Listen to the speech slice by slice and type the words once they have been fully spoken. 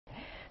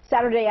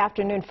Saturday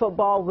afternoon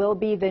football will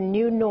be the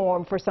new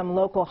norm for some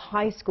local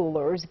high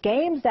schoolers.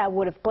 Games that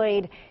would have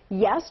played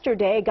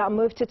yesterday got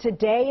moved to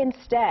today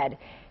instead.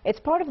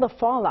 It's part of the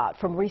fallout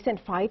from recent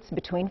fights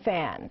between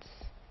fans.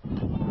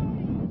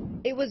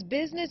 It was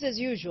business as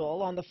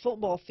usual on the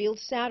football field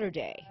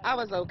Saturday. I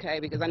was okay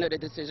because I know the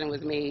decision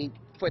was made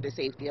for the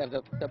safety of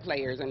the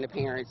players and the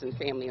parents and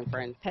family and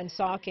friends.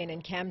 Pennsauken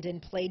and Camden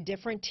played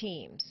different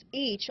teams,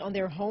 each on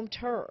their home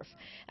turf.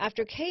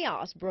 After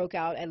chaos broke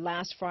out at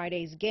last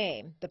Friday's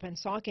game, the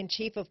Pennsauken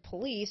chief of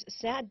police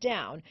sat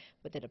down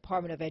with the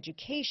Department of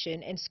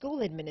Education and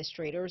school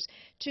administrators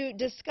to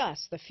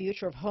discuss the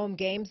future of home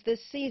games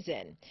this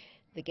season.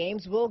 The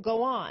games will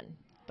go on,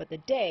 but the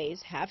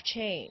days have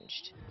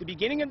changed. The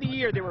beginning of the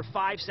year, there were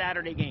 5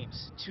 Saturday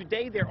games.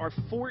 Today, there are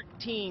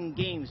 14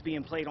 games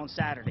being played on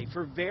Saturday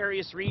for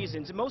various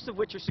reasons, most of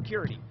which are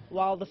security.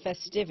 While the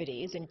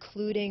festivities,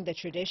 including the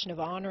tradition of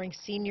honoring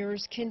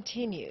seniors,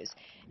 continues,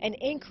 an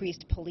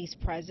increased police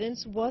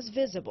presence was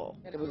visible.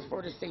 It was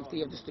for the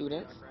safety of the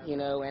students,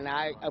 and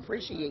I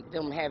appreciate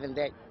them having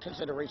that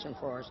consideration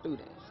for our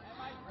students,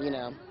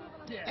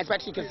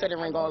 especially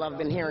considering all I've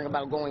been hearing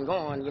about going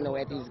on,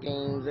 at these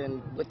games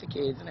and with the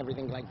kids and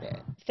everything like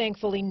that.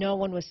 Thankfully, no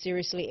one was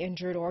seriously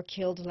injured or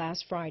killed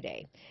last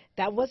Friday.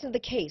 That wasn't the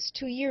case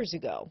 2 years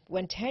ago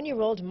when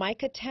 10-year-old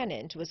Micah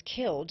Tennant was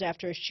killed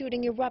after a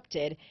shooting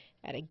erupted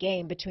at a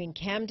game between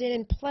Camden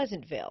and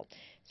Pleasantville,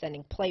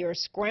 sending players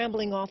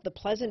scrambling off the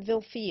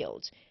Pleasantville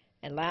field.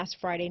 And last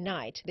Friday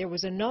night, there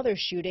was another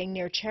shooting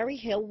near Cherry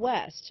Hill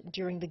West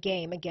during the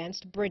game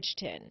against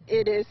Bridgeton.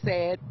 It is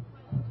sad.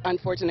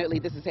 Unfortunately,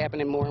 this is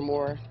happening more and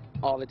more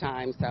all the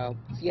time, so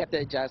you have to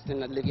adjust and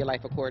live your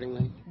life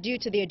accordingly. Due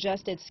to the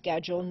adjusted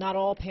schedule, not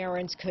all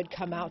parents could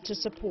come out to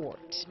support.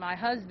 My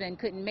husband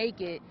couldn't make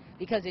it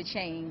because it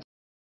changed.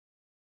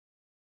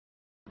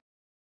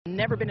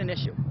 Never been an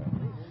issue.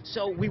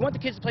 So we want the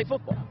kids to play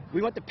football.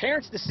 We want the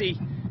parents to see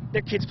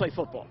their kids play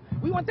football.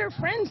 We want their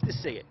friends to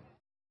see it.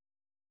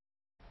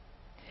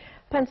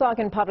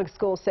 Pennsauken Public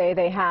Schools say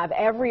they have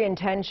every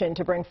intention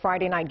to bring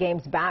Friday night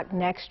games back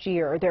next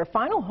year. Their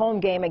final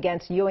home game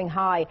against Ewing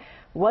High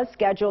was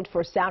scheduled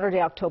for Saturday,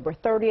 October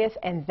 30th,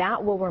 and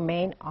that will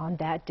remain on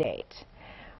that date.